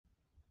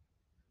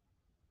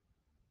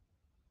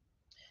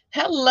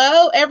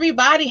Hello,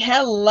 everybody.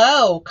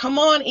 Hello. Come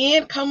on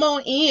in. Come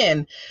on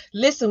in.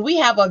 Listen, we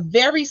have a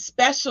very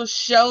special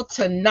show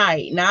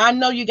tonight. Now, I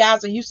know you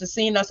guys are used to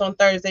seeing us on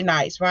Thursday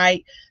nights,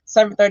 right?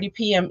 7:30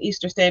 p.m.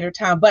 Eastern Standard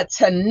Time. But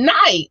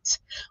tonight,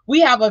 we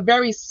have a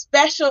very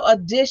special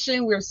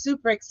edition. We're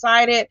super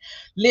excited.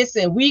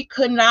 Listen, we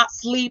could not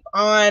sleep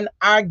on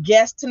our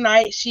guest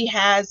tonight. She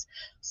has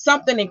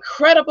something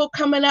incredible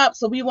coming up.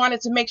 So we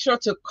wanted to make sure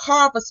to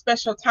carve a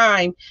special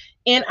time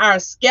in our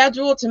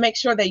schedule to make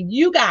sure that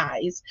you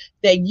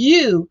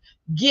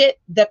get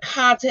the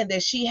content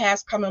that she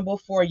has coming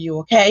before you.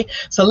 Okay,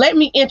 so let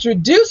me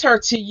introduce her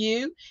to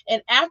you,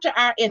 and after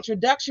our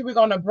introduction, we're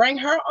going to bring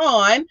her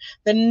on,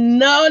 the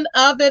none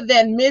other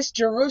than Miss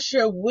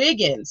Jerusha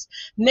Wiggins.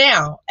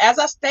 Now, as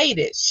I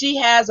stated, she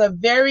has a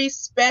very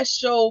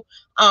special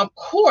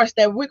course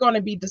that we're going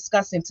to be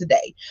discussing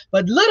today.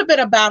 But a little bit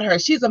about her: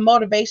 she's a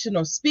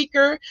motivational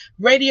speaker,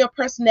 radio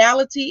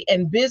personality,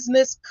 and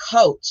business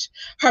coach.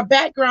 Her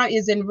background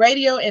is in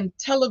radio and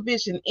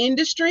television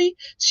industry.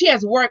 She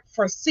has worked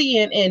for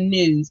CNN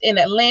News in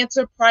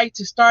Atlanta prior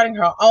to starting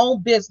her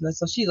own business.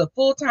 So she's a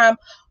full-time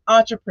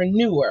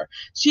entrepreneur.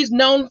 She's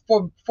known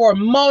for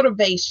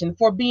motivation,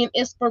 for being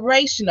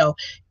inspirational,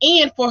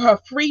 and for her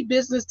free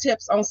business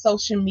tips on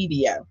social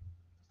media.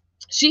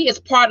 She is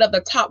part of the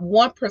top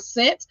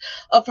 1%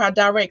 of her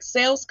direct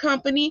sales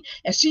company,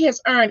 and she has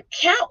earned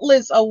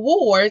countless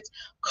awards,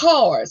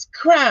 cars,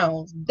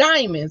 crowns,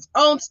 diamonds,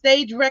 on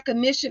stage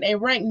recognition, and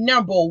ranked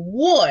number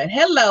one,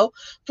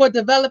 for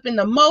developing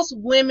the most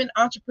women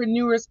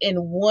entrepreneurs in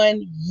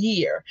 1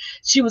 year.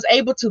 She was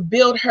able to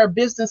build her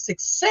business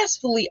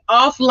successfully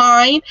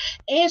offline,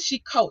 and she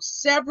coached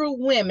several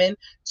women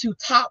to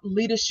top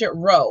leadership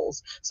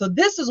roles. So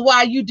this is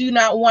why you do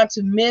not want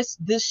to miss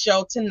this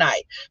show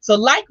tonight. So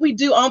like we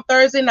do on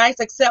Thursday nights,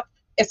 except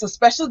it's a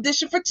special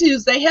edition for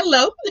Tuesday.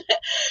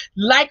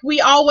 Like we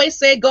always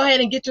say, go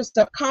ahead and get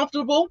yourself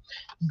comfortable,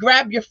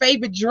 grab your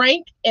favorite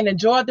drink, and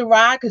enjoy the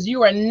ride, because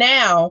you are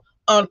now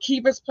on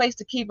Kiva's Place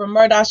to Kiva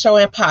Murdoch Show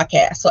and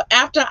Podcast. So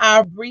after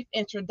our brief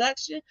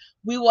introduction,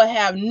 we will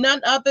have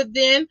none other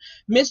than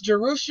Miss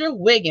Jerusha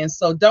Wiggins.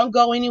 So don't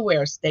go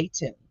anywhere. Stay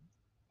tuned.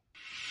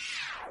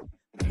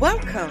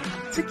 Welcome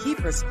to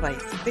Kiva's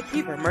Place, the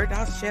Kiva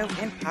Murdoch Show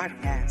and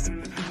Podcast.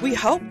 We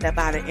hope that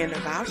by the end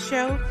of our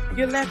show,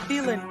 you're left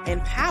feeling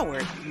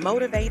empowered,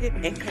 motivated,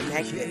 and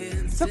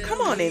connected. So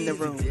come on in the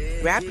room,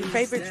 grab your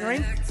favorite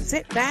drink,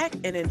 sit back,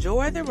 and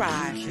enjoy the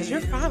ride, because you're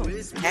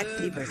finally at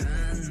Kiva's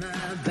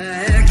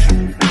Place.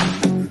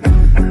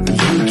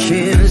 You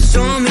can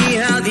show me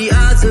how the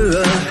odds are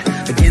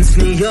up against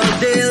me all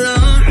day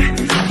long,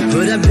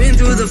 but I've been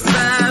through the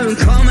fire and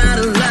come out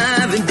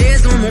alive, and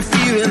there's no more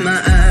fear in my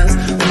eyes.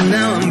 Oh,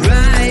 now I'm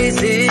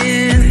rising,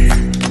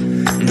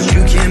 and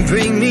you can't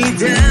bring me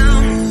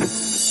down.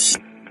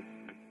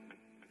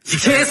 You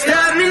can't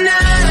stop me now.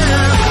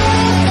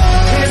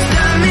 Can't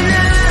stop me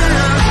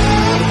now.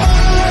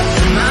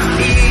 And my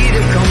feet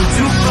have come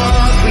too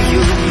far for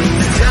you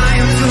to tie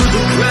them to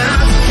the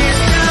ground. You can't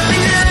stop me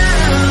now.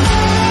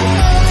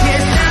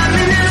 Can't stop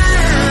me now.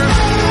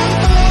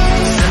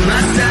 Set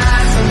my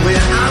sights on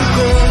where I'm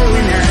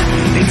going at,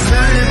 and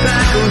turn it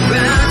back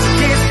around. You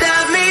can't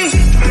stop me now.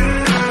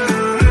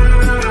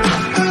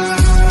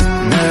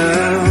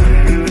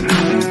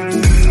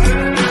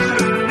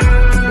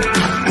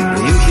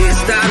 You can't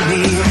stop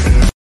me.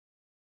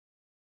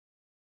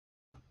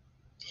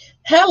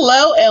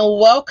 Hello and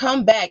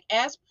welcome back.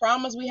 As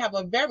promised, we have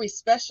a very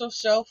special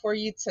show for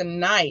you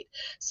tonight.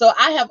 So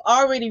I have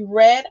already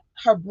read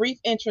her brief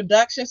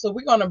introduction, so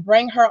we're going to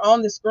bring her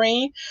on the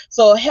screen.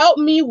 So help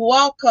me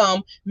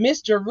welcome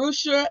Miss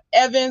Jerusha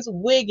Evans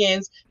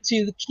Wiggins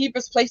to the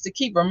Kiva's Place to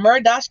Kiva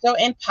Murdoch Show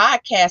and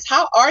Podcast.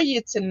 How are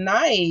you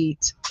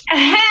tonight?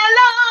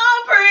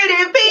 Hello,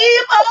 pretty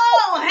people.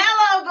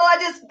 Hello,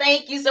 gorgeous.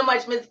 Thank you so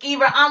much, Miss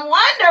Kiva. I'm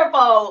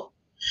wonderful.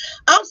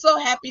 I'm so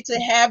happy to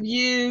have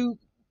you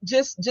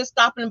just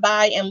stopping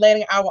by and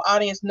letting our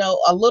audience know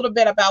a little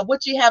bit about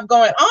what you have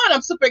going on.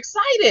 I'm super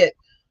excited.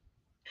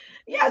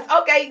 Yes.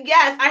 Okay.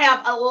 Yes, I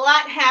have a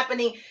lot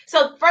happening.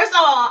 So first of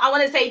all, I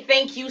want to say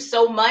thank you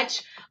so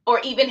much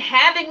for even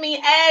having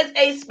me as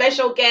a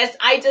special guest.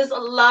 I just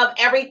love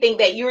everything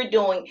that you're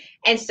doing.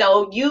 And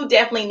so you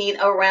definitely need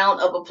a round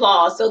of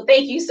applause. So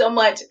thank you so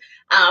much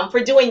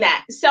for doing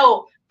that.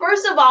 So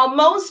first of all,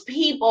 most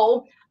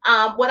people,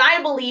 what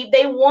I believe,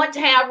 they want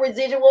to have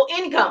residual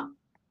income.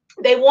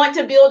 They want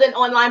to build an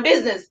online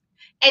business.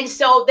 And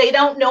so they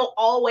don't know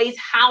always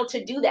how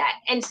to do that.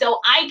 And so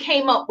I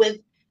came up with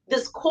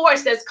this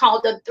course that's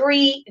called the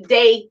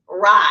 3-Day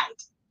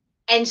Ride.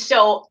 And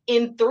so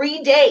in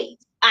 3 days,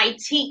 I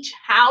teach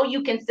how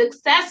you can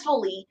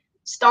successfully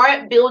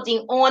start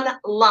building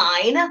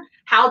online,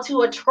 how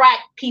to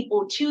attract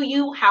people to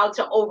you, how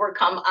to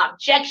overcome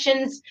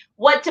objections,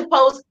 what to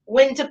post,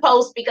 when to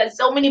post, because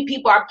so many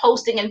people are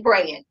posting and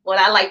praying. What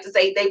I like to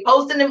say, they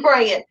posting and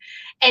praying.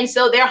 And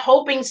so they're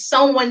hoping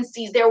someone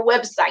sees their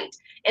website,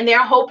 and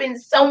they're hoping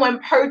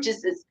someone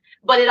purchases.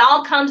 But it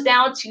all comes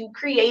down to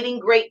creating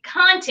great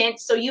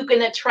content so you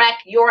can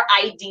attract your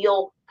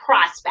ideal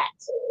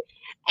prospects.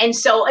 And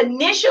so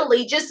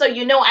initially, just so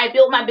you know, I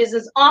built my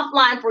business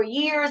offline for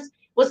years,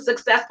 was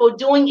successful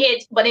doing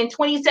it. But in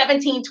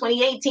 2017,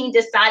 2018,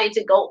 decided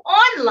to go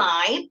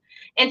online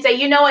and say,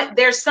 you know what,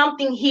 there's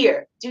something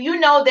here. Do you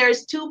know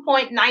there's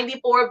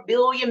 2.94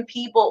 billion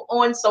people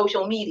on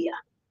social media?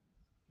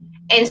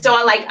 And so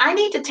I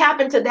need to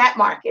tap into that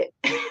market.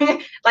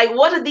 Like,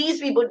 what are these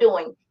people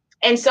doing?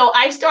 And so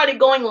I started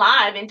going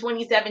live in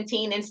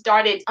 2017 and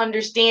started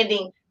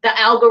understanding the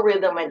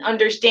algorithm and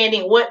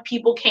understanding what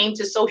people came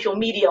to social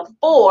media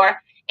for,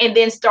 and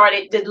then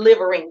started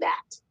delivering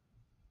that.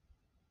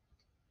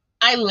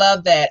 I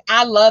love that.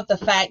 I love the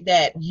fact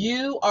that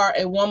you are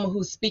a woman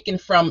who's speaking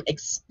from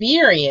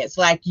experience.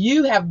 Like,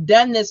 you have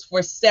done this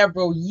for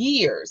several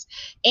years,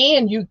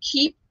 and you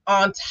keep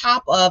on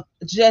top of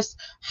just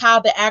how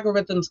the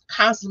algorithm's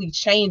constantly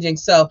changing.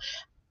 So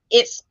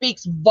it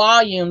speaks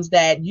volumes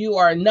that you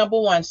are, number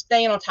one,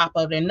 staying on top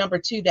of it, and number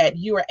two, that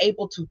you are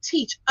able to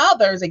teach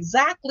others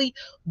exactly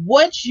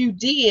what you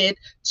did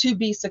to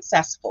be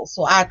successful.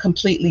 So I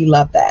completely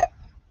love that.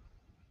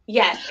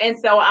 Yes. And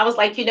so I was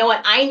like, you know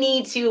what, I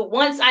need to,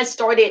 once I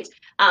started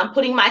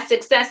putting my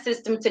success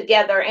system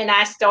together and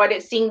I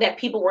started seeing that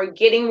people were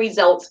getting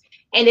results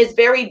and it's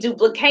very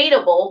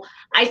duplicatable,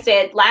 I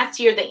said last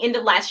year, the end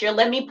of last year,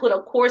 let me put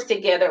a course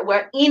together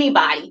where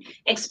anybody,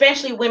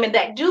 especially women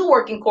that do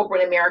work in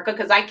corporate America,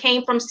 because I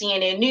came from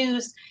CNN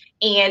News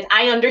and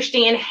I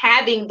understand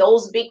having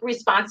those big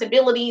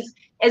responsibilities,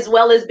 as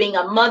well as being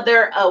a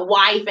mother, a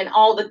wife, and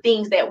all the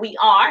things that we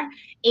are,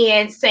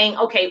 and saying,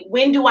 okay,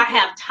 when do I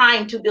have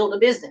time to build a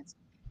business?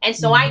 And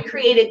so I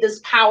created this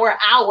power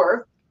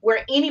hour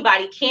where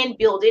anybody can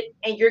build it,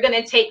 and you're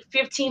going to take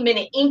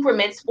 15-minute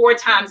increments 4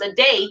 times a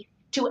day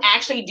to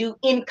actually do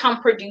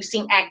income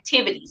producing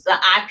activities, the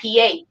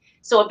IPA.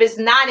 So if it's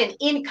not an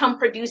income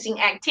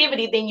producing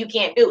activity, then you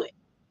can't do it.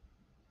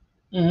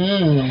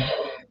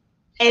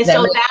 And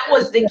so that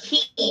was the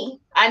key.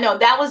 I know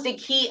that was the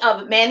key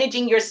of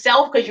managing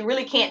yourself, because you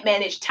really can't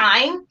manage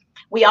time.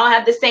 We all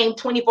have the same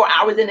 24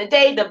 hours in a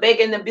day. The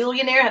beggar and the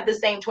billionaire have the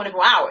same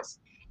 24 hours.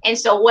 And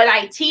so what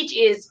I teach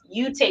is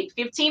you take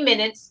 15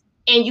 minutes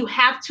and you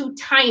have to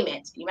time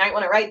it. You might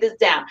want to write this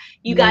down.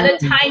 You got to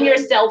time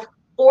yourself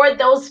for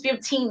those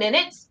 15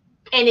 minutes,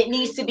 and it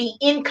needs to be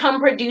income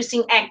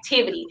producing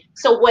activity.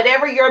 So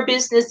whatever your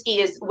business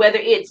is, whether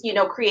it's,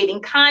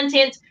 creating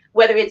content,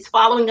 whether it's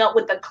following up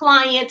with a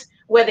client,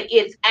 whether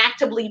it's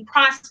actively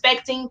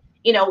prospecting,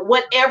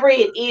 whatever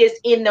it is,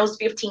 in those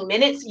 15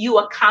 minutes, you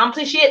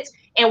accomplish it.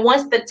 And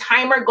once the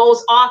timer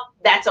goes off,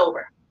 that's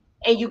over.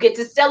 And you get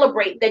to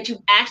celebrate that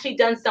you've actually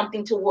done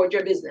something toward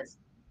your business.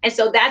 And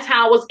so that's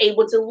how I was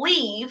able to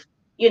leave,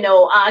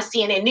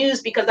 CNN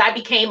News, because I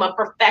became a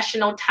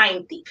professional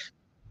time thief.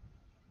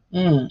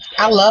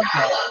 I love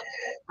that.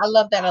 I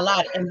love that a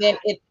lot. And then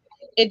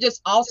it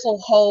just also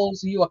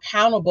holds you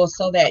accountable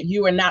so that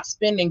you are not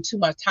spending too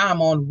much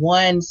time on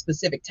one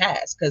specific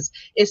task, because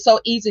it's so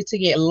easy to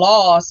get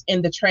lost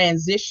in the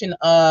transition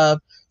of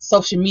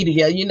social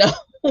media,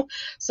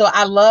 So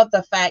I love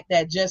the fact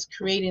that just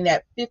creating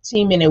that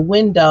 15-minute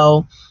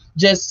window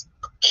just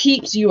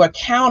keeps you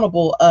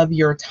accountable of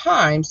your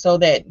time, so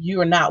that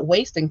you are not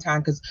wasting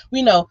time, because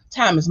we know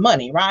time is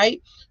money,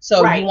 right?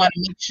 So you want to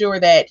make sure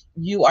that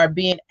you are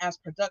being as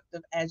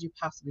productive as you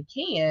possibly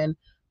can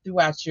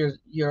throughout your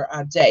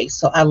day.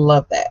 So I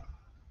love that.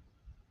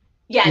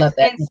 Yes. Love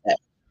that.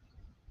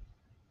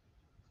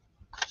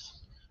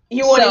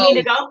 You wanted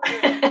me to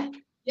go?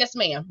 Yes,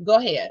 ma'am. Go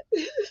ahead.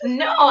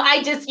 No,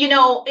 I just,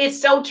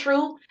 it's so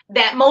true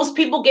that most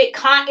people get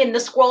caught in the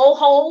scroll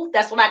hole.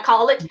 That's what I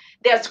call it.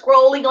 They're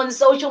scrolling on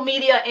social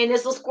media, and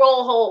it's a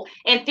scroll hole,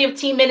 and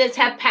 15 minutes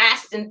have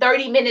passed and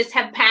 30 minutes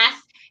have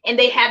passed, and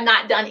they have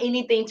not done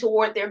anything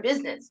toward their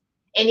business.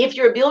 And if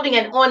you're building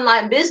an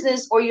online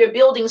business or you're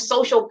building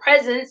social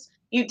presence,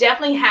 you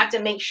definitely have to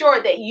make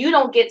sure that you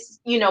don't get,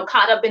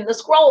 caught up in the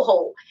scroll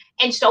hole.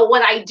 And so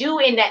what I do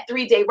in that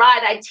 3-day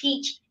ride, I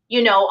teach,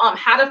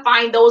 how to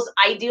find those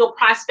ideal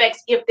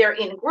prospects if they're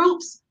in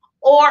groups,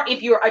 or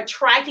if you're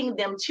attracting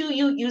them to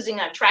you using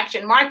an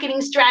attraction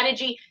marketing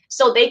strategy,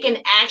 so they can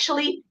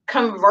actually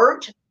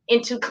convert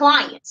into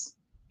clients.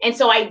 And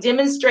so I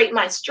demonstrate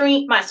my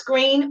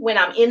screen when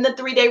I'm in the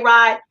 3-day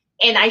ride,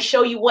 and I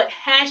show you what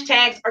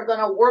hashtags are going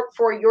to work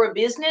for your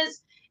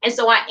business. And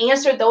so I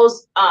answer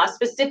those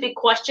specific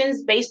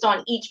questions based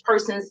on each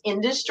person's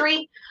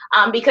industry,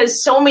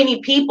 because so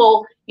many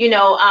people, they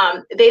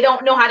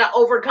don't know how to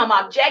overcome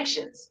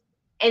objections.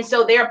 And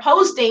so they're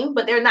posting,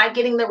 but they're not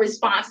getting the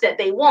response that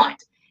they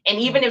want. And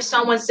even if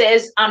someone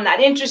says, I'm not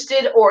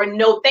interested, or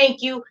no,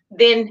 thank you,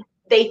 then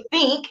they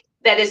think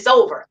that it's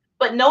over.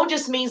 But no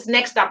just means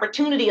next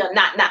opportunity, or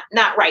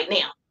not right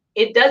now.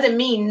 It doesn't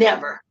mean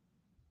never.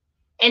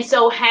 And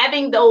so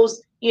having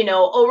those,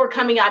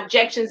 overcoming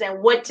objections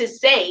and what to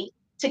say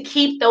to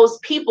keep those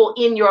people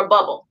in your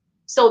bubble.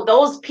 So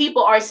those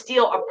people are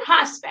still a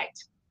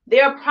prospect.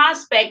 They're a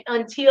prospect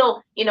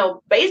until,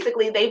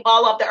 basically they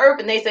fall off the earth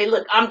and they say,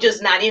 look, I'm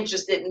just not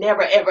interested.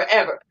 Never, ever,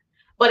 ever.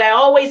 but I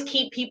always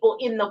keep people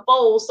in the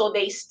fold so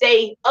they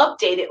stay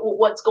updated with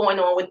what's going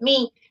on with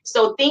me.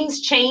 So things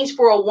change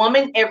for a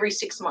woman every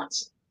 6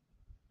 months.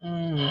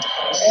 And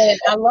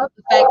I love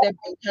the fact that,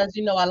 because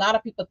a lot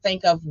of people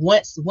think of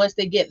once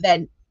they get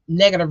that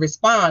negative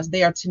response,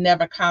 they are to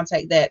never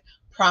contact that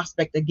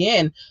prospect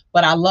again.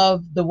 But I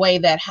love the way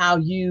that how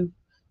you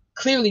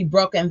clearly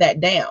broken that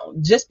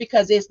down. Just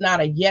because it's not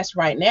a yes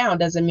right now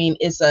doesn't mean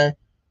it's a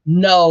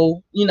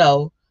no,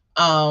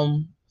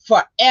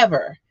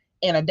 forever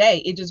in a day.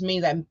 It just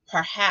means that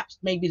perhaps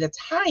maybe the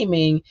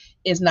timing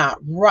is not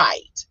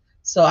right.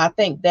 So I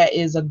think that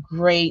is a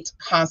great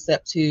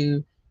concept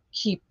to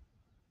keep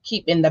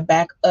in the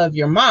back of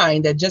your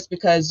mind, that just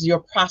because your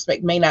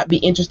prospect may not be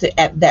interested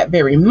at that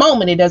very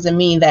moment, it doesn't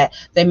mean that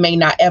they may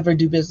not ever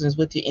do business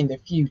with you in the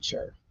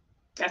future.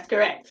 That's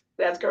correct.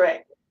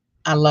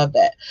 I love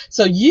that.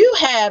 So you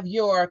have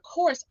your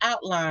course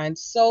outlined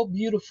so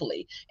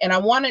beautifully, and I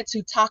wanted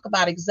to talk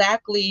about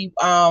exactly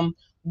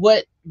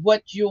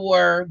what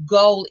your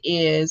goal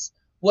is,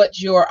 what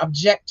your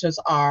objectives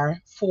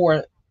are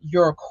for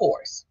your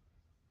course.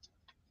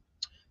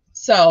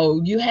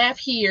 So you have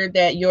here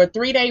that your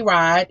 3-day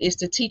ride is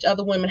to teach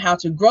other women how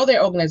to grow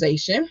their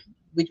organization,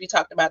 which we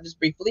talked about just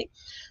briefly,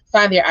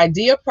 find their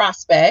ideal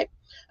prospect,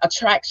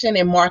 attraction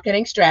and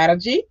marketing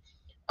strategy,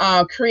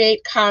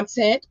 create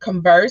content,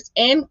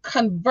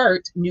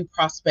 convert new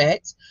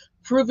prospects,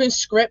 proven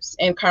scripts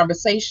and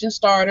conversation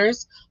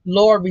starters,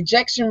 lower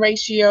rejection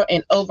ratio,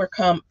 and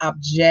overcome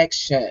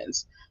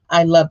objections.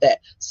 I love that.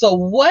 So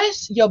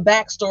what's your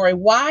backstory?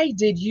 Why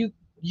did you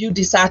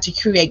decide to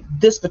create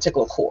this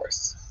particular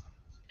course?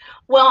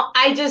 Well,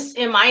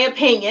 in my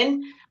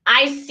opinion,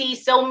 I see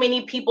so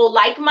many people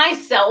like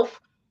myself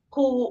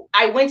who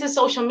I went to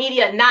social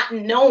media not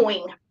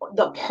knowing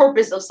the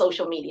purpose of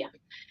social media.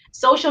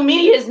 Social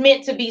media is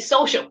meant to be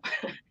social.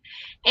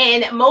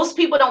 And most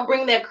people don't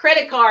bring their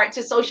credit card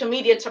to social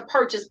media to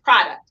purchase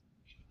product.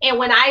 And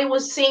when I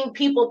was seeing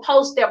people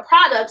post their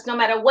products, no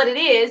matter what it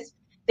is,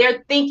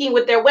 they're thinking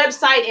with their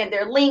website and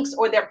their links,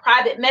 or their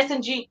private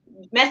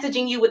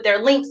messaging you with their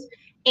links,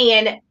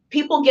 and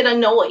people get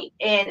annoyed.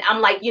 And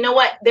I'm like, you know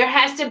what? There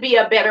has to be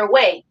a better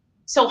way.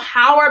 So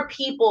how are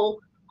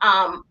people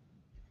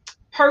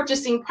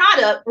purchasing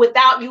product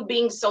without you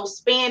being so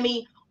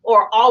spammy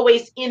or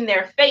always in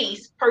their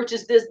face?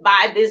 Purchase this,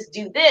 buy this,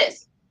 do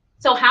this.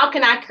 So how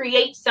can I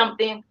create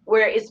something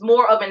where it's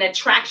more of an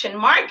attraction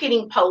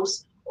marketing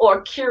post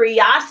or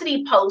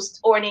curiosity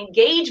post or an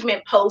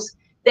engagement post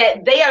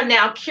that they are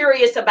now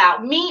curious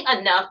about me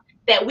enough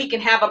that we can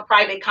have a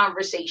private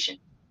conversation?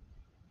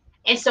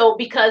 And so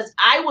because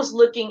I was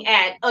looking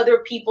at other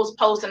people's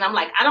posts and I'm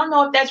like, I don't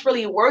know if that's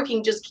really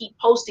working. Just keep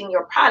posting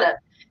your product.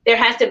 There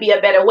has to be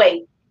a better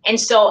way. And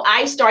so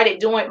I started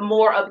doing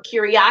more of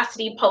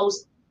curiosity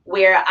posts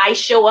where I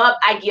show up,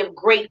 I give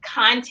great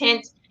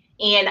content,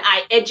 and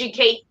I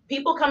educate.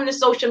 People come to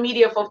social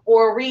media for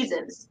 4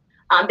 reasons.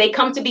 They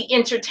come to be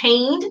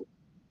entertained,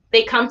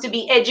 they come to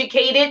be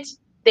educated,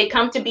 they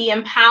come to be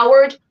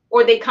empowered,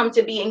 or they come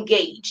to be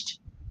engaged.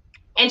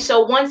 And so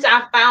once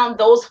I found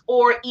those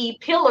 4 E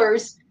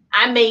pillars,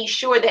 I made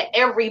sure that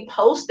every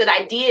post that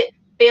I did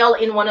fell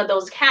in one of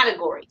those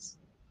categories.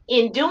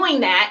 In doing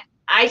that,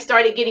 I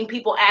started getting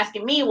people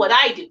asking me what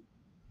I do.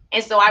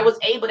 And so I was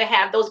able to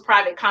have those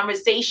private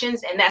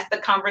conversations, and that's the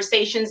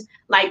conversations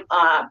like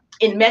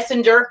in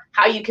Messenger,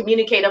 how you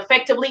communicate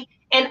effectively,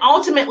 and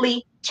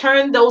ultimately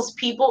turn those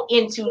people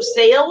into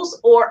sales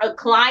or a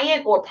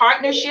client or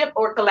partnership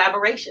or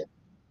collaboration.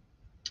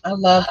 I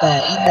love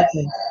that.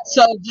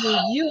 So do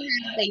you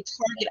have a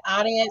target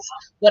audience?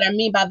 What I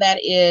mean by that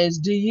is,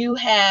 do you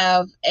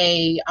have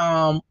a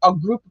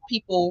group of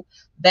people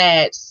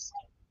that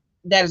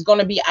is going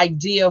to be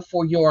ideal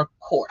for your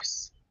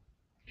course?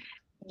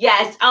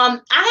 Yes. I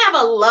have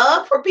a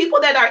love for people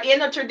that are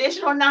in a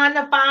traditional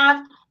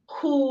 9-to-5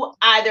 who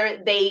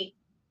either they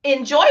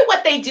enjoy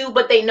what they do,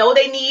 but they know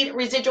they need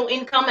residual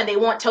income and they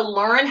want to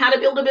learn how to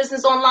build a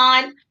business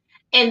online.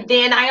 And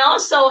then I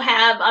also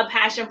have a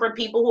passion for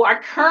people who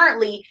are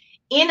currently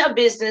in a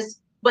business,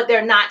 but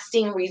they're not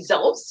seeing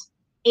results.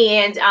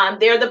 And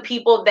they're the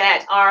people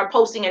that are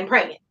posting and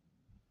praying.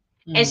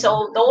 Mm-hmm. And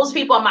so those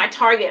people are my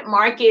target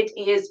market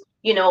is,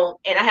 and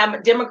I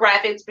have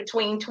demographics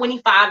between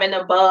 25 and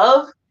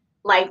above.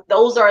 Like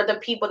those are the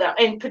people that,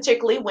 and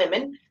particularly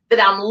women, that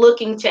I'm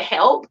looking to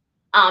help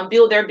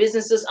build their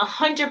businesses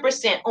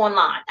 100%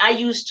 online. I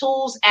use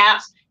tools,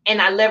 apps,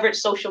 and I leverage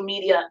social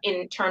media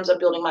in terms of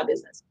building my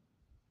business.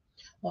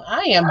 Well,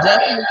 I am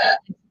definitely going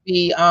to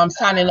be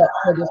signing up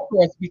for this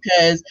course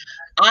because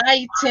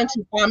I tend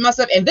to find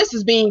myself, and this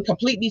is being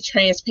completely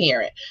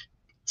transparent,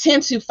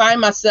 tend to find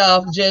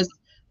myself just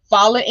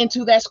falling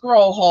into that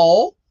scroll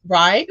hole,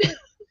 right?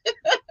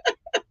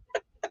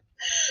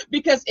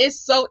 Because it's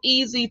so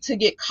easy to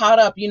get caught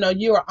up.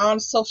 You are on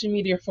social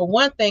media for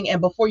one thing,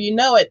 and before you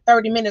know it,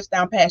 30 minutes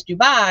down passed you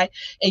by,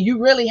 and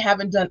you really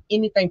haven't done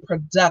anything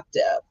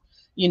productive.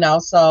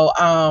 So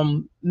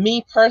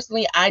me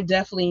personally, I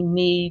definitely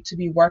need to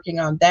be working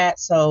on that.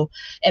 So,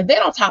 and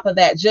then on top of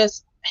that,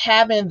 just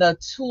having the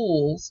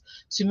tools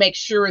to make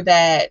sure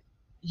that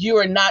you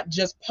are not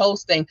just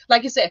posting,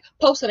 like you said,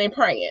 posting and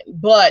praying,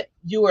 but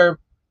you are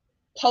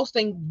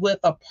posting with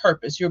a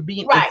purpose. You're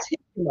being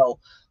intentional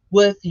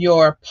with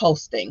your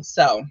posting.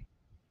 So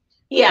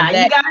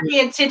yeah, you got to be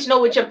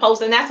intentional with your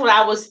post. And that's what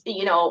I was,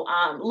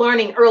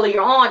 learning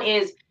earlier on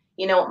is,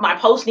 my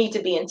posts need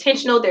to be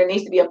intentional. There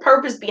needs to be a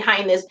purpose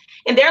behind this.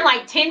 And there are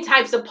like 10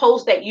 types of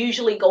posts that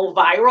usually go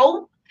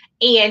viral.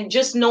 And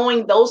just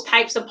knowing those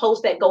types of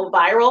posts that go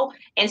viral.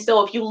 And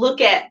so if you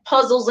look at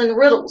puzzles and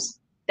riddles,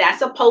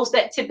 that's a post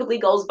that typically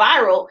goes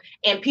viral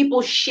and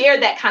people share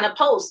that kind of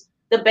post.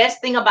 The best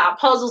thing about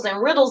puzzles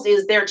and riddles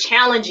is they're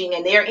challenging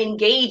and they're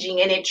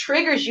engaging and it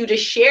triggers you to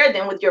share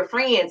them with your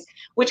friends,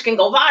 which can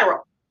go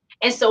viral.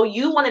 And so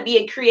you want to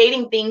be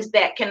creating things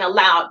that can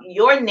allow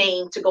your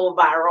name to go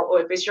viral, or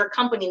if it's your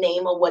company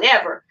name or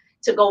whatever,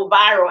 to go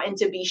viral and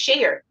to be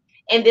shared.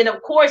 And then,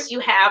 of course, you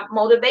have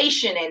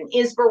motivation and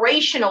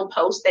inspirational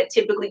posts that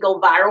typically go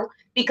viral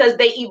because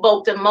they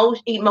evoke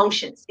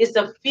emotions. It's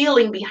the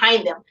feeling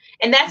behind them.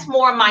 And that's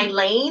more my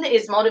lane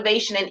is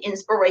motivation and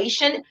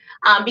inspiration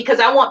because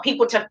I want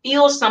people to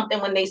feel something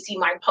when they see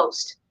my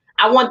post.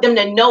 I want them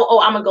to know, oh,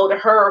 I'm going to go to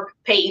her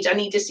page. I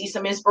need to see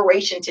some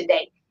inspiration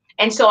today.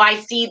 And so I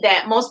see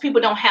that most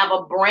people don't have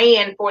a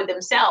brand for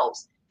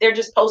themselves. They're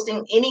just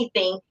posting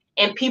anything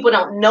and people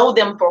don't know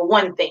them for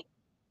one thing.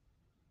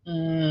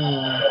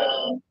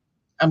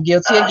 I'm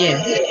guilty again.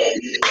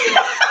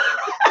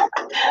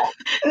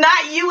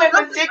 Not you in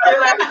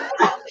particular.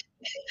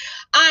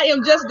 I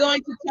am just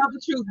going to tell the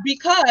truth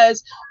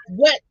because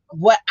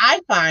what I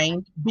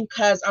find,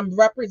 because I'm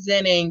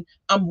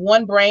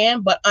one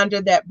brand, but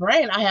under that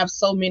brand, I have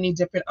so many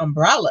different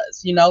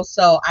umbrellas,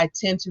 so I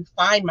tend to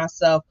find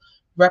myself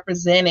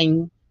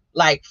representing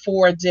like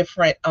 4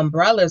 different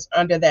umbrellas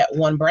under that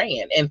one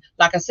brand. And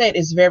like I said,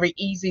 it's very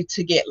easy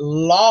to get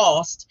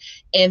lost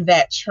in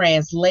that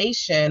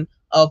translation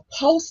of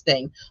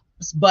posting.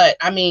 But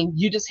I mean,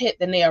 you just hit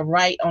the nail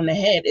right on the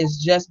head. Is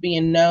just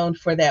being known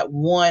for that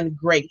one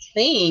great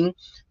thing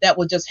that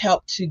will just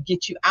help to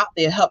get you out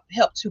there,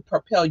 help to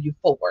propel you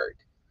forward.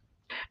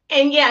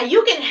 And yeah,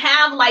 you can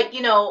have like,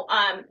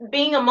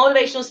 being a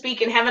motivational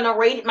speaker and having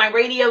my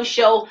radio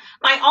show.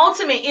 My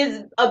ultimate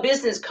is a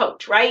business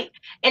coach, right?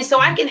 And so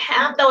I can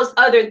have those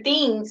other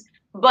things,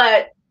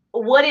 but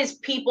what is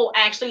people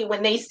actually,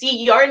 when they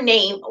see your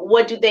name,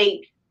 what do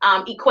they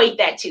equate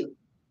that to?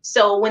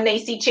 So when they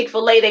see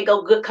Chick-fil-A, they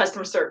go good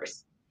customer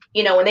service.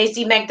 When they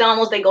see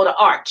McDonald's, they go to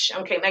Arch.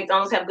 Okay,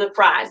 McDonald's have good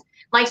fries.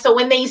 Like, so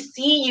when they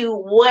see you,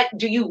 what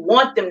do you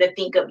want them to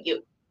think of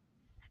you?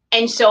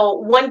 And so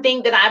one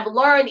thing that I've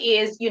learned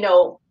is,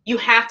 you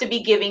have to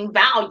be giving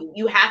value.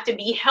 You have to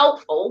be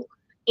helpful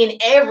in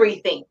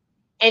everything.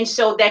 And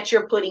so that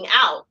you're putting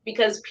out,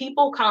 because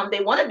people come,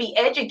 they want to be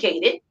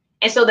educated.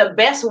 And so the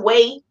best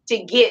way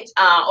to get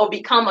or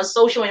become a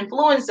social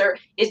influencer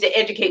is to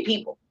educate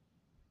people,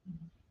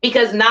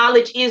 because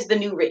knowledge is the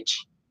new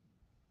rich.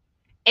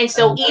 And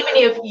so even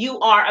if you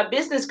are a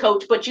business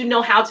coach, but you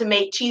know how to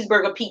make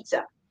cheeseburger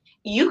pizza,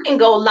 you can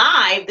go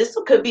live. This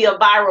could be a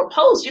viral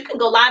post. You can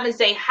go live and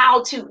say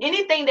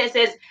anything that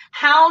says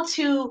how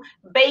to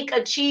bake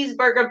a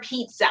cheeseburger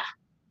pizza.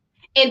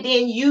 And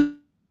then you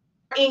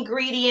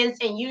ingredients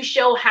and you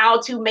show how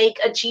to make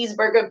a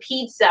cheeseburger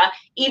pizza,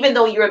 even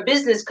though you're a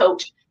business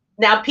coach.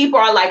 Now people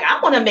are like,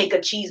 I want to make a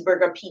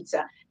cheeseburger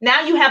pizza.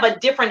 Now you have a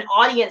different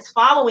audience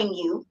following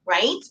you,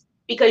 right?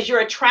 Because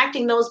you're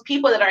attracting those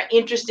people that are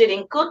interested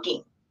in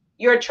cooking.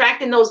 You're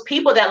attracting those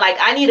people that like,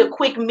 I need a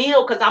quick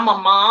meal because I'm a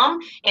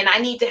mom and I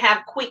need to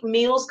have quick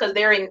meals because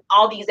they're in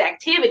all these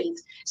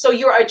activities. So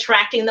you're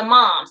attracting the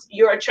moms.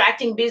 You're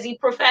attracting busy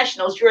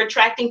professionals. You're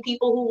attracting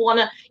people who want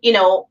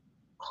to,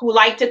 who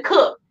like to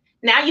cook.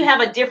 Now you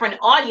have a different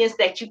audience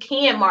that you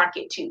can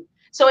market to.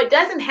 So it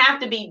doesn't have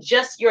to be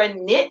just your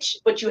niche,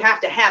 but you have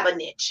to have a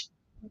niche.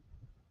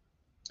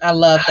 I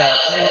love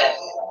that.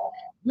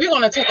 We're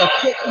going to take a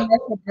quick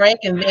commercial break,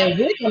 and then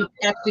we're going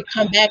to actually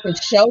come back and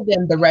show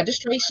them the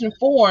registration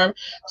form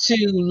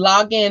to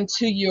log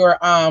into your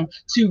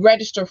to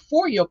register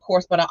for your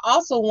course. But I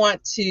also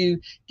want to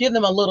give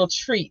them a little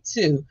treat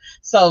too.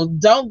 So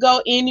don't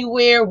go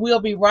anywhere. We'll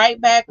be right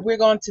back. We're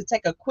going to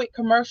take a quick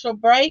commercial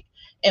break,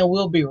 and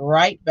we'll be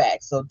right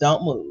back. So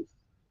don't move.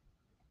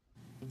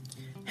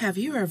 Have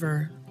you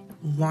ever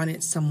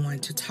wanted someone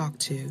to talk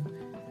to,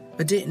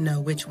 but didn't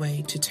know which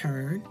way to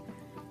turn?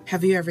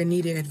 Have you ever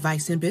needed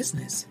advice in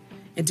business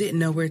and didn't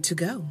know where to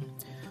go?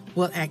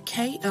 Well, at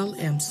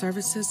KLM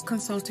Services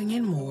Consulting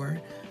and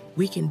More,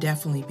 we can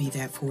definitely be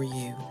that for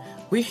you.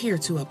 We're here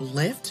to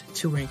uplift,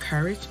 to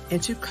encourage,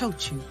 and to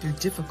coach you through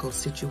difficult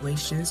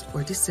situations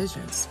or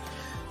decisions.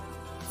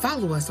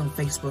 Follow us on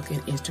Facebook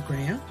and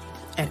Instagram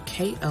at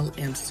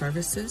KLM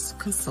Services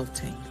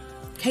Consulting.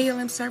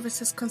 KLM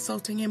Services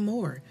Consulting and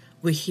More.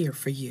 We're here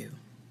for you.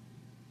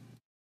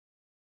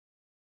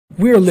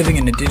 We are living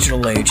in a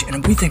digital age,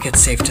 and we think it's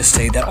safe to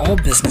say that all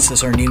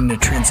businesses are needing to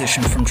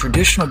transition from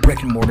traditional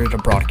brick and mortar to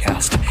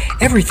broadcast.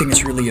 Everything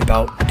is really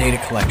about data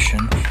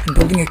collection and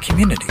building a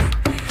community.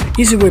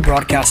 EasyWay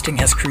Broadcasting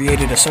has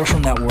created a social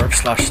network /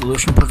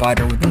 solution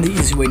provider within the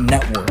EasyWay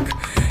network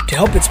to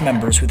help its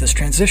members with this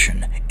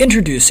transition.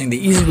 Introducing the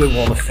EasyWay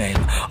Wall of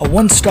Fame, a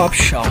one-stop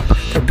shop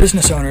for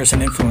business owners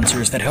and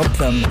influencers that help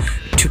them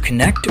to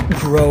connect,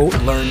 grow,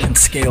 learn, and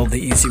scale the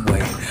easy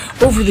way.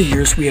 Over the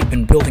years, we have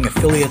been building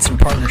affiliates and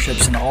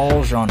partnerships in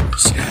all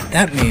genres.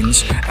 That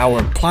means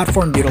our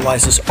platform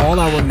utilizes all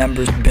our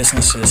members'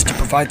 businesses to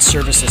provide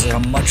services at a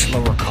much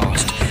lower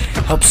cost,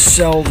 help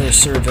sell their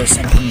service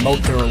and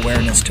promote their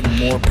awareness to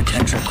more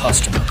potential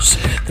customers.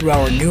 Through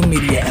our new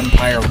media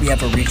empire, we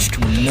have a reach to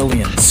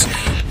millions.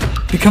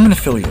 Become an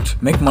affiliate.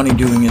 Make money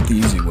doing it the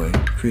easy way.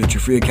 Create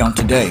your free account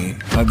today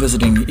by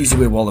visiting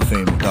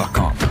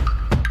easywaywalloffame.com.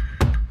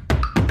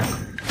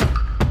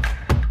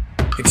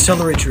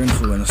 Accelerate your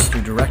influence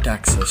through direct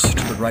access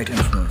to the right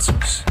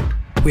influencers.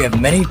 We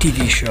have many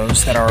TV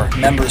shows that our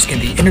members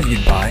can be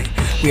interviewed by.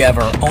 We have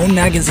our own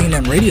magazine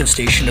and radio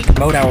station to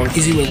promote our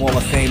EasyWay Wall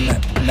of Fame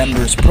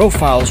members'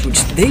 profiles,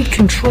 which they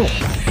control.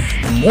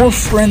 The more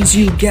friends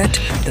you get,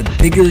 the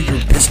bigger your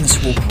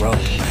business will grow.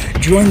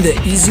 Join the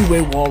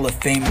EasyWay Wall of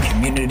Fame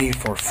community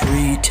for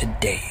free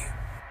today.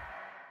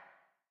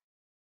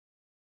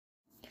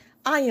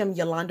 I am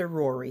Yolanda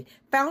Rory,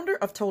 founder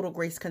of Total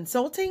Grace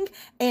Consulting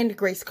and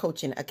Grace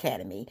Coaching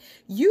Academy.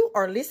 You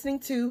are listening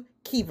to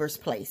Keever's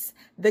Place,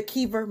 the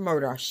Keever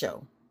Murdoch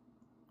Show.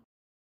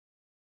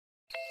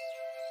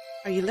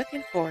 Are you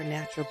looking for a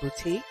natural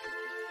boutique?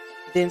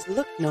 Then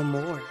look no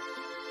more.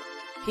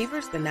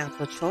 Keever's the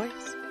Natural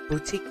Choice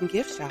Boutique and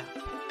Gift Shop,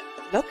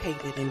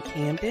 located in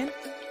Camden,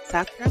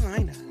 South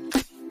Carolina.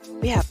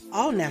 We have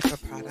all natural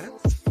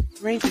products,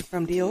 ranging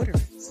from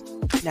deodorants,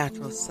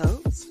 natural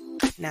soaps,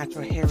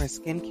 natural hair and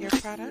skincare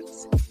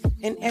products,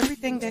 and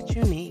everything that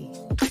you need.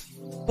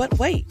 But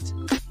wait,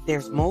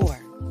 there's more.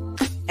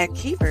 At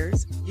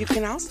Keever's, you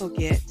can also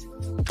get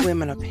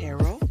women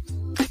apparel,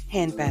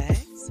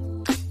 handbags,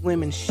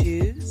 women's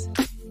shoes,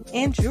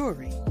 and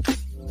jewelry.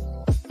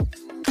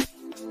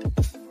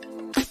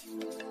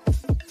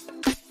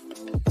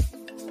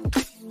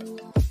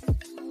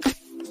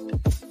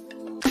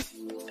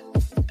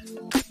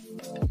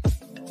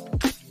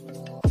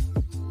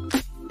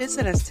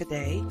 Visit us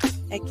today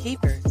at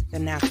Keever's, the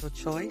Natural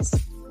Choice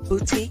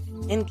Boutique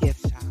and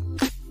Gift Shop.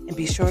 And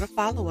be sure to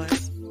follow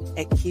us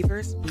at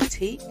Keever's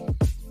Boutique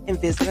and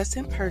visit us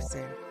in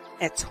person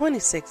at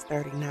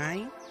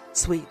 2639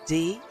 Suite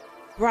D,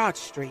 Broad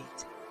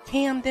Street,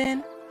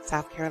 Camden,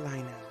 South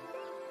Carolina.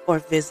 Or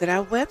visit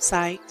our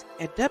website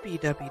at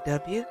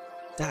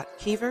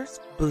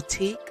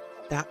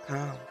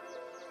www.keeversboutique.com.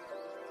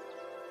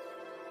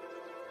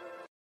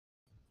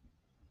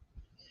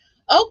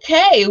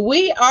 Okay,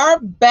 we are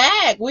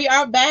back. We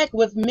are back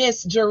with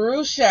Miss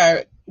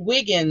Jerusha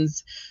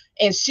Wiggins,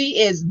 and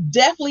she is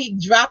definitely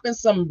dropping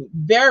some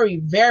very,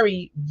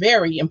 very,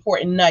 very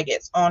important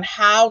nuggets on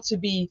how to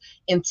be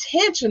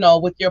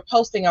intentional with your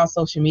posting on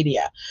social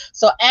media.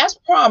 So as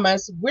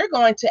promised, we're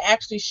going to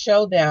actually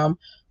show them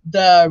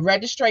the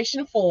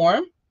registration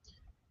form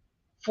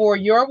for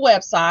your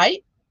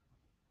website,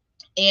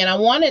 and I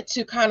wanted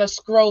to kind of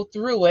scroll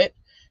through it.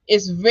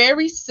 It's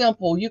very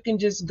simple. You can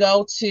just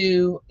go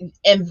to,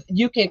 and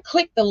you can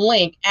click the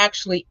link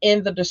actually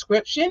in the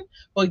description,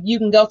 but you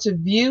can go to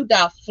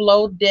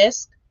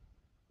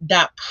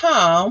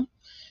view.flowdesk.com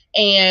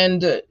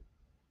and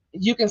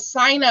you can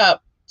sign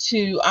up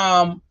to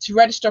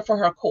register for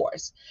her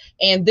course.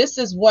 And this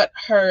is what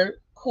her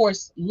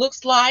course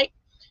looks like.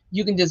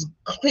 You can just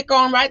click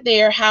on right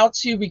there, how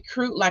to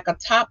recruit like a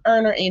top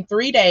earner in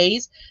 3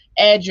 days.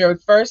 Add your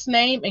first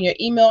name and your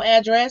email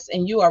address,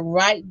 and you are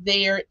right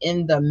there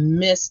in the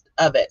midst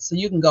of it. So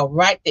you can go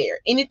right there.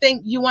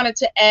 Anything you wanted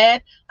to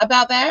add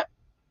about that?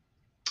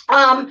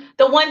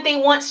 The one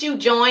thing, once you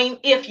join,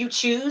 if you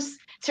choose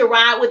to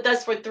ride with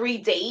us for 3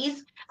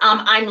 days,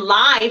 I'm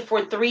live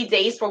for 3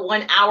 days for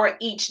 1 hour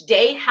each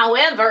day.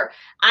 However,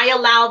 I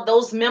allow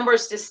those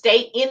members to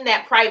stay in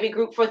that private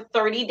group for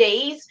 30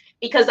 days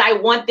because I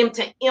want them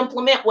to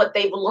implement what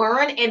they've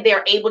learned, and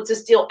they're able to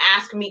still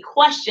ask me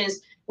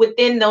questions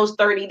within those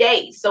 30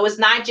 days. So it's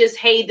not just,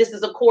 hey, this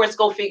is a course,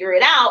 go figure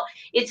it out.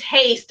 It's,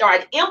 hey,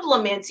 start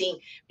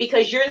implementing,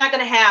 because you're not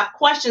going to have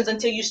questions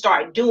until you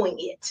start doing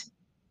it.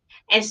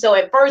 And so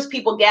at first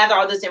people gather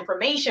all this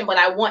information, but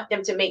I want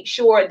them to make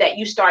sure that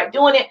you start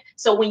doing it.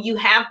 So when you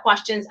have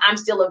questions, I'm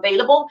still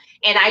available.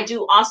 And I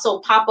do also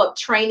pop-up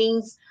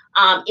trainings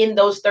in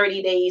those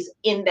 30 days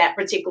in that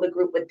particular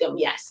group with them.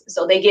 Yes.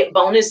 So they get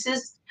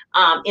bonuses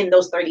in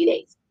those 30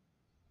 days.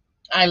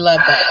 I love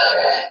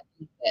that.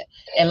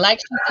 And like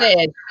she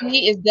said,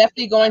 she is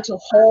definitely going to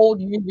hold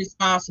you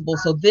responsible.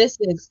 So this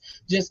is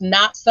just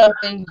not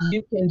something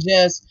you can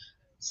just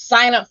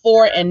sign up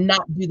for and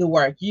not do the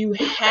work. You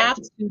have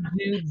to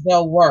do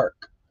the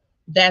work.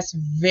 That's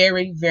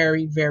very,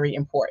 very, very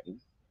important.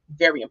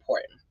 Very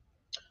important.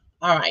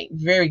 All right,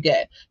 very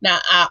good. Now,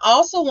 I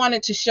also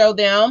wanted to show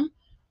them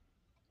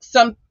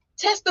some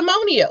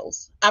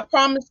testimonials. I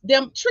promised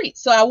them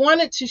treats. So I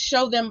wanted to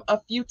show them a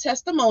few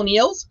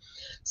testimonials.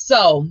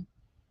 So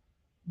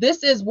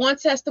This is one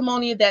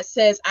testimony that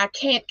says, I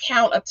can't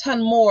count a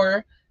ton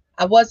more.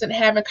 I wasn't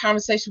having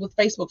conversation with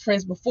Facebook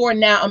friends before.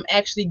 Now I'm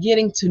actually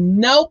getting to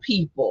know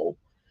people.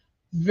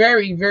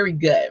 Very, very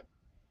good.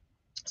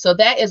 So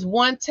that is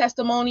one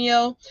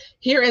testimonial.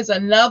 Here is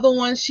another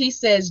one. She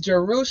says,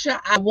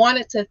 Jerusha, I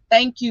wanted to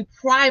thank you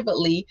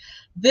privately.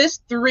 This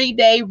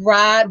 3-day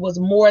ride was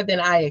more than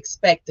I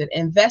expected.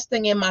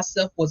 Investing in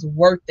myself was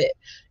worth it.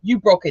 You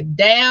broke it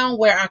down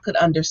where I could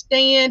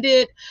understand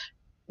it,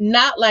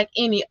 not like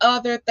any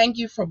other. Thank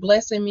you for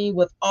blessing me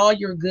with all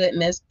your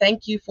goodness.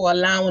 Thank you for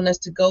allowing us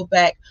to go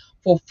back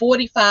for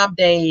 45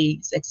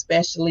 days,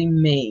 especially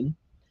me.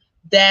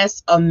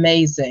 That's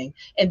amazing.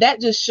 And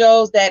that just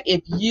shows that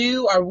if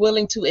you are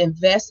willing to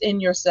invest in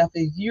yourself,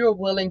 if you're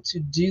willing to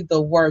do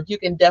the work, you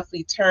can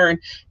definitely turn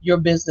your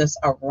business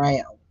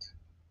around.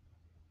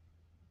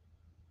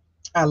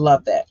 I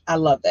love that. I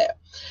love that.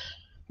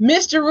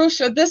 Miss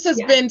Jerusha, this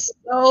has been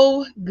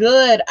so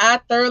good. I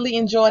thoroughly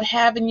enjoyed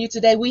having you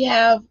today. We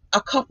have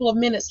a couple of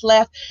minutes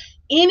left.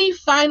 Any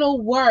final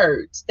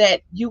words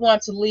that you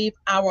want to leave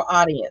our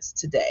audience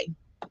today?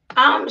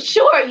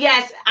 Sure.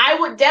 Yes, I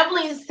would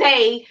definitely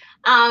say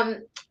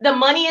the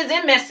money is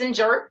in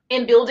Messenger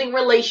in building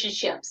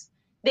relationships.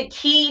 The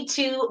key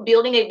to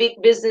building a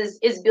big business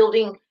is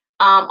building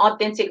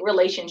authentic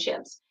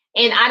relationships.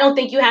 And I don't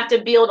think you have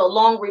to build a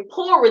long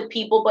rapport with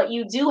people, but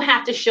you do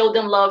have to show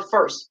them love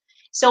first.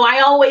 So I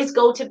always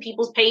go to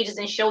people's pages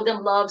and show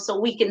them love so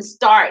we can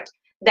start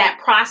that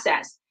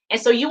process. And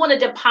so you want to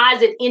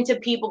deposit into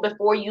people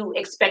before you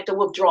expect a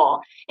withdrawal.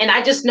 And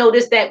I just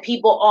noticed that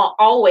people are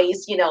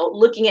always,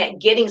 looking at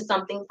getting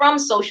something from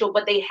social,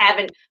 but they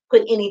haven't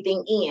put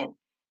anything in.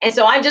 And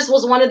so I just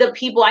was one of the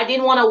people, I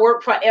didn't want to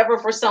work forever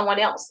for someone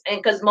else.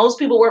 And because most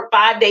people work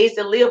 5 days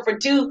to live for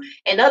 2,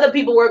 and other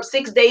people work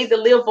 6 days to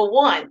live for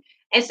 1.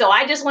 And so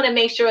I just want to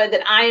make sure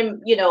that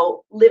I'm,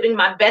 living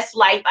my best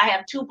life. I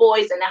have 2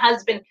 boys and a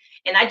husband,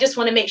 and I just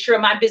want to make sure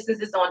my business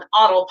is on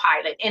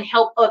autopilot and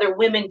help other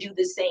women do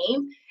the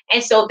same.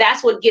 And so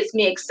that's what gets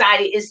me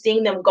excited, is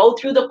seeing them go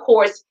through the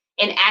course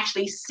and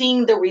actually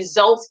seeing the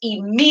results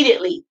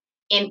immediately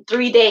in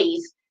 3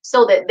 days,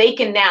 so that they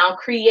can now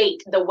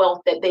create the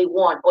wealth that they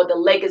want or the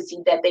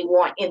legacy that they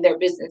want in their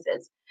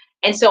businesses.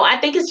 And so I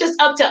think it's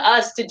just up to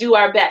us to do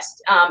our best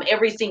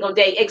every single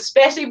day,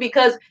 especially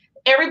because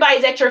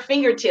everybody's at your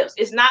fingertips.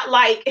 It's not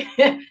like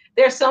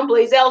they're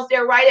someplace else.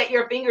 They're right at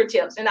your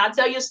fingertips. And I'll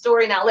tell you a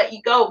story and I'll let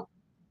you go.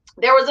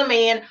 There was a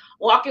man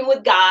walking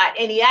with God,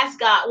 and he asked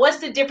God, what's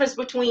the difference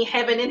between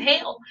heaven and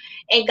hell?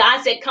 And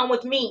God said, come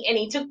with me. And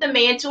he took the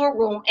man to a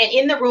room, and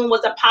in the room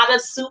was a pot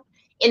of soup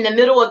in the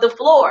middle of the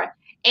floor.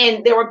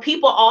 And there were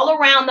people all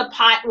around the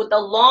pot with a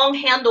long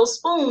handled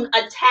spoon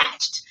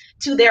attached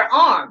to their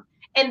arm.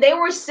 And they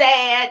were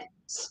sad,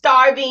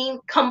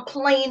 starving,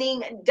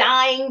 complaining,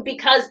 dying,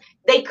 because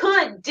they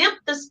could dip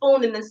the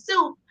spoon in the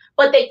soup,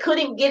 but they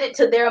couldn't get it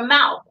to their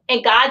mouth.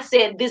 And God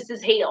said, this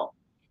is hell.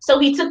 So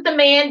he took the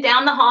man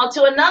down the hall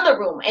to another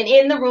room. And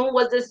in the room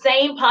was the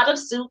same pot of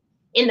soup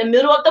in the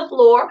middle of the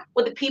floor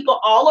with the people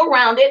all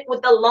around it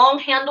with the long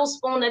handled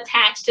spoon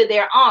attached to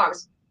their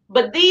arms.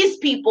 But these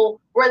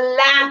people were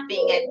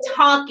laughing and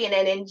talking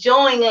and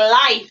enjoying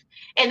life.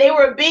 And they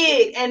were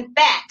big and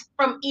fat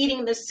from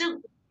eating the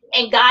soup.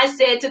 And God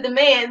said to the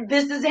man,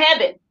 this is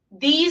heaven.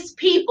 These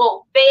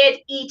people fed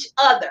each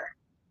other,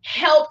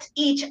 helped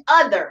each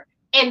other,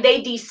 and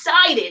they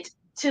decided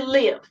to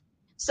live.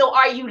 So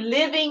are you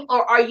living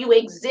or are you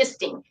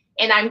existing?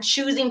 And I'm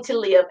choosing to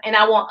live, and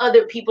I want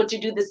other people to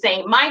do the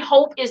same. My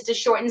hope is to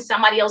shorten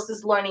somebody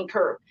else's learning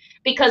curve,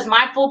 because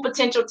my full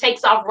potential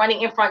takes off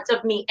running in front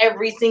of me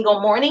every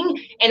single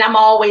morning, and I'm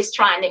always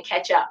trying to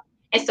catch up.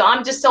 And so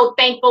I'm just so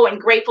thankful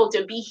and grateful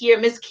to be here.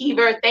 Ms.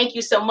 Keever, thank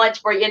you so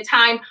much for your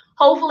time.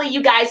 Hopefully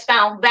you guys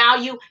found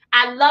value.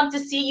 I'd love to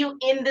see you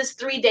in this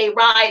 3-day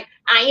ride.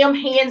 I am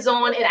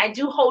hands-on, and I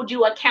do hold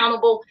you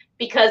accountable,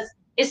 because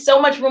it's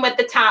so much room at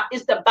the top.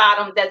 It's the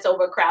bottom that's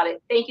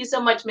overcrowded. Thank you so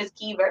much, Ms.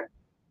 Keever.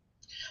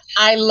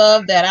 I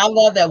love that. I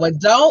love that. Well,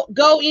 don't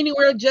go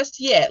anywhere just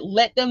yet.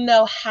 Let them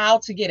know how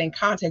to get in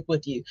contact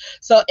with you.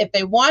 So if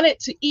they wanted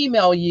to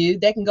email you,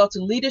 they can go to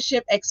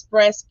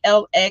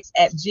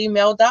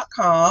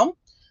leadershipexpresslx@gmail.com.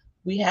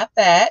 We have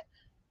that.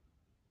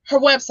 Her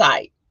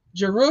website,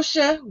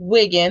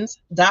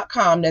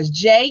 JerushaWiggins.com. That's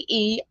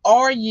JerusHer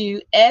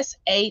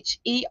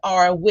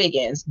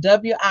Wiggins,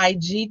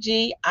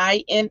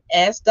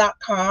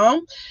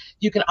 WIGGINS.com.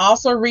 You can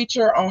also reach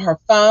her on her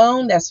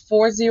phone. That's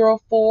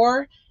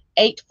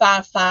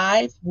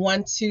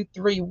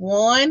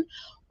 404-855-1231.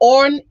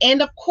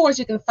 And of course,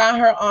 you can find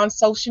her on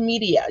social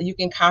media. You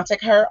can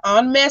contact her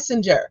on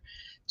Messenger,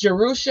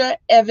 Jerusha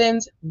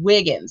Evans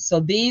Wiggins.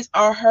 So these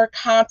are her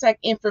contact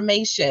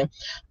information.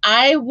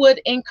 I would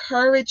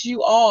encourage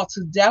you all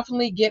to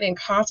definitely get in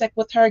contact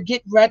with her,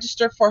 get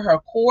registered for her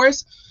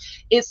course.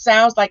 It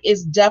sounds like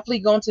it's definitely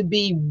going to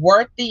be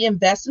worth the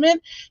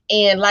investment.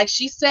 And like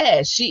she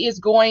said,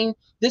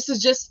 this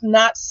is just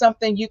not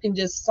something you can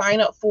just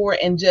sign up for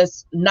and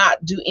just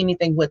not do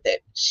anything with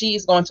it.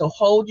 She's going to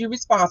hold you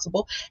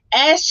responsible,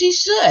 as she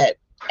should.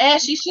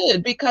 As she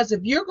should, because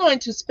if you're going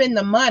to spend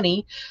the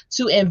money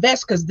to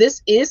invest, because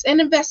this is an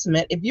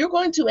investment, if you're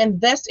going to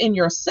invest in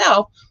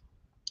yourself,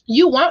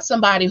 you want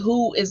somebody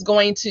who is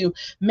going to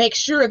make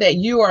sure that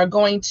you are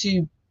going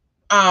to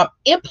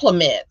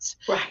implement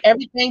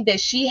everything that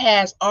she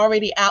has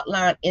already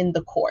outlined in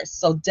the course.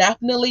 So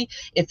definitely,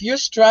 if you're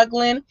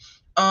struggling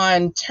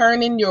on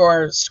turning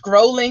your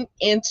scrolling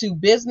into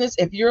business,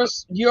 if you're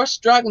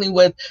struggling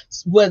with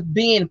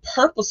being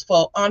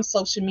purposeful on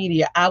social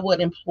media, I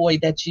would employ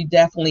that you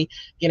definitely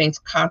get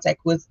into contact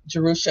with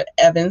Jerusha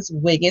Evans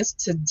Wiggins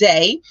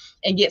today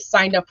and get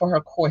signed up for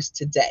her course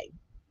today.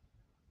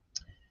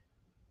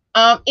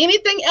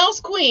 Anything else,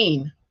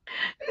 Queen?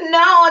 No,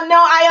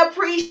 I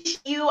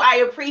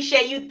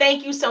appreciate you.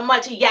 Thank you so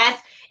much. Yes,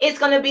 it's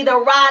going to be the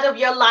ride of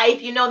your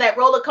life. You know, that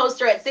roller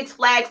coaster at Six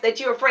Flags that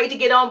you're afraid to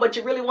get on, but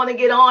you really want to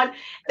get on.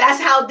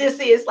 That's how this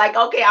is. Like,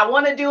 okay, I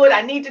want to do it.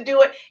 I need to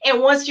do it.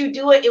 And once you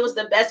do it, it was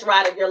the best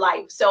ride of your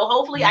life. So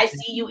hopefully I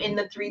see you in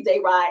the 3-day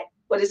ride,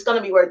 but it's going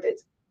to be worth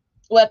it.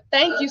 Well,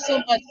 thank you so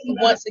much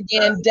once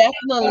again.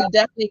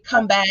 Definitely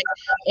come back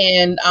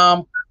and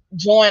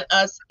join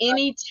us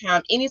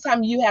anytime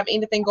you have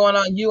anything going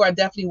on. You are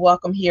definitely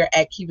welcome here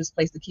at Kiva's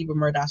Place, the Kiva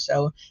Murdoch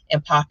Show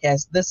and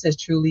Podcast. This has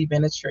truly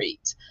been a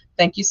treat.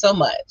 Thank you so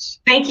much.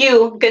 Thank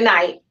you. Good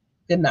night.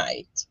 Good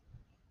night.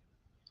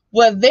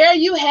 Well, there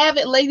you have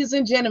it, ladies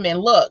and gentlemen.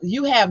 Look,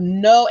 you have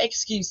no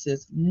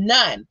excuses,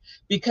 none,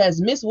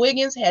 because Miss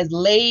Wiggins has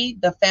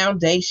laid the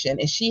foundation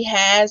and she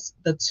has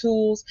the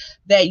tools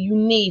that you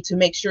need to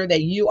make sure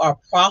that you are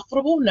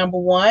profitable, number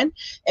one,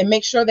 and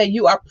make sure that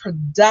you are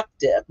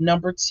productive,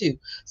 number two.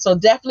 So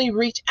definitely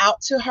reach out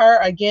to her.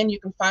 Again, you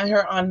can find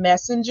her on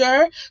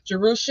Messenger,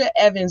 Jerusha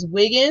Evans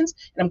Wiggins,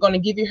 and I'm going to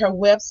give you her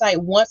website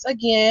once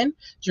again,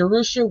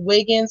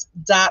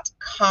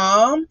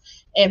 jerushawiggins.com.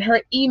 And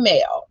her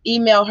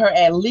email her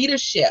at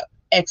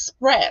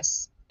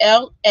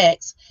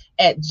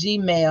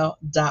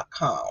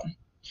leadershipexpresslx@gmail.com.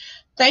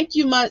 Thank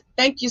you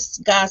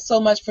guys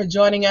so much for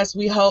joining us.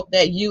 We hope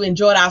that you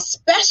enjoyed our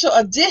special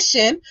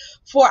edition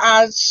for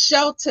our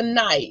show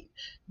tonight.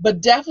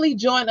 But definitely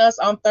join us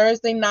on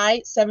Thursday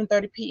night,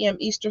 7:30 p.m.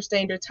 Eastern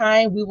Standard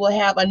Time. We will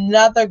have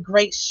another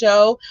great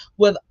show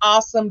with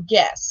awesome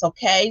guests,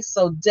 okay?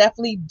 So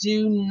definitely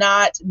do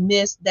not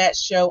miss that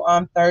show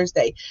on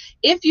Thursday.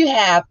 If you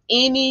have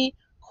any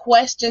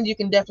questions, you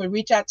can definitely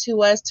reach out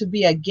to us to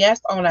be a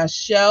guest on our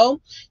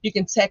show. You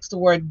can text the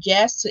word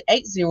guest to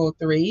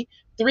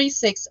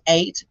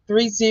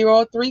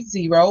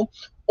 803-368-3030.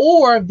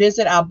 Or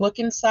visit our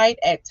booking site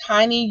at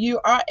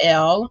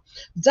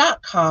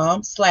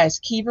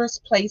tinyurl.com/Keever's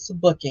Place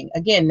Booking.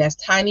 Again,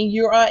 that's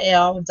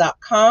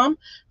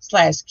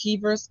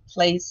tinyurl.com/Keever's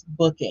Place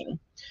Booking.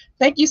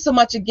 Thank you so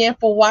much again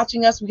for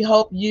watching us. We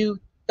hope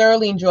you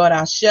thoroughly enjoyed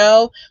our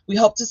show. We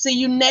hope to see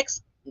you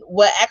this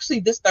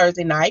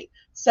Thursday night,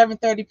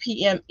 7:30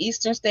 p.m.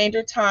 Eastern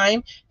Standard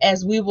Time,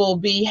 as we will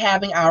be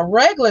having our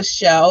regular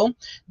show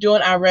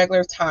during our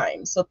regular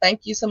time. So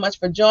thank you so much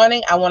for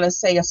joining. I want to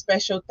say a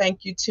special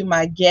thank you to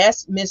my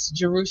guest, Miss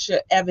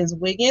Jerusha Evans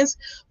Wiggins,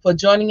 for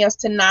joining us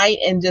tonight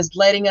and just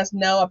letting us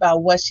know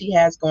about what she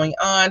has going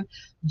on.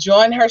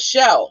 Join her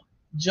show.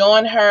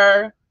 Join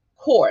her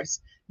course.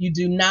 You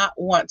do not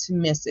want to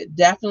miss it.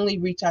 Definitely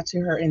reach out to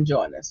her and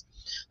join us.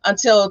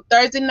 Until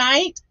Thursday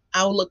night,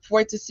 I will look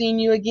forward to seeing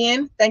you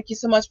again. Thank you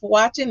so much for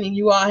watching, and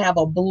you all have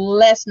a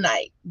blessed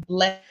night.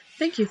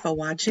 Thank you for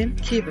watching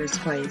Kiva's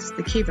Place,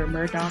 the Kiva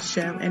Murdoch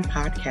Show and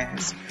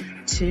Podcast.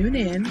 Tune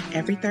in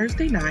every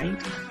Thursday night,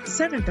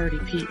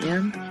 7:30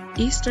 p.m.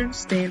 Eastern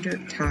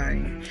Standard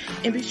Time.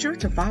 And be sure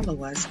to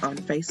follow us on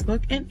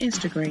Facebook and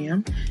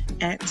Instagram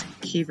at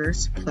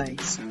Kiva's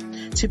Place.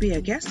 To be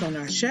a guest on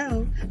our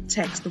show,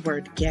 text the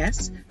word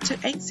guest to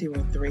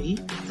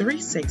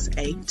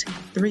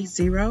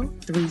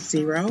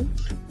 803-368-3030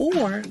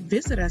 or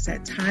visit us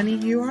at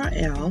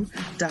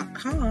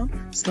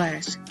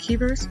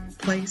tinyurl.com/Keever's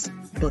Place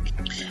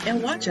Booking.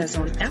 And watch us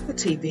on Apple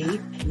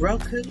TV,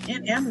 Roku,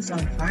 and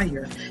Amazon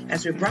Fire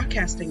as we're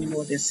broadcasting in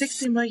more than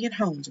 60 million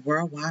homes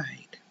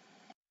worldwide.